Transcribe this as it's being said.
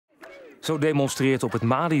Zo demonstreert op het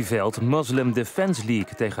Malieveld Muslim Defense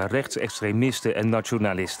League tegen rechtsextremisten en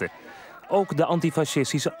nationalisten. Ook de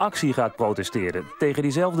antifascistische actie gaat protesteren tegen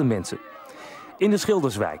diezelfde mensen. In de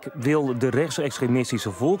Schilderswijk wil de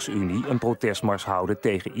rechtsextremistische Volksunie een protestmars houden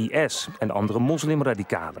tegen IS en andere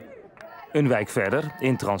moslimradicalen. Een wijk verder,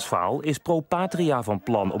 in Transvaal, is Pro Patria van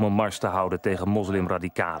plan om een mars te houden tegen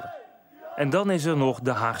moslimradicalen. En dan is er nog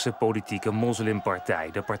de Haagse politieke moslimpartij,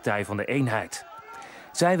 de Partij van de Eenheid.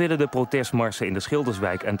 Zij willen de protestmarsen in de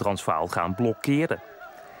Schilderswijk en Transvaal gaan blokkeren.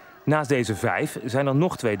 Naast deze 5 zijn er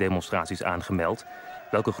nog 2 demonstraties aangemeld.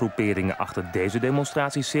 Welke groeperingen achter deze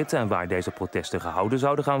demonstraties zitten en waar deze protesten gehouden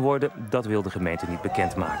zouden gaan worden, dat wil de gemeente niet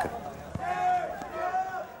bekendmaken.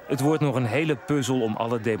 Het wordt nog een hele puzzel om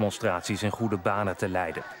alle demonstraties in goede banen te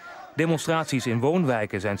leiden. Demonstraties in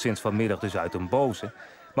woonwijken zijn sinds vanmiddag dus uit een boze.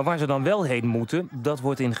 Maar waar ze dan wel heen moeten, dat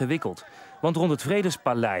wordt ingewikkeld. Want rond het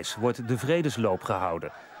Vredespaleis wordt de Vredesloop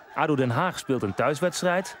gehouden. ADO Den Haag speelt een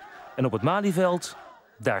thuiswedstrijd en op het Malieveld,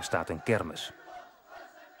 daar staat een kermis.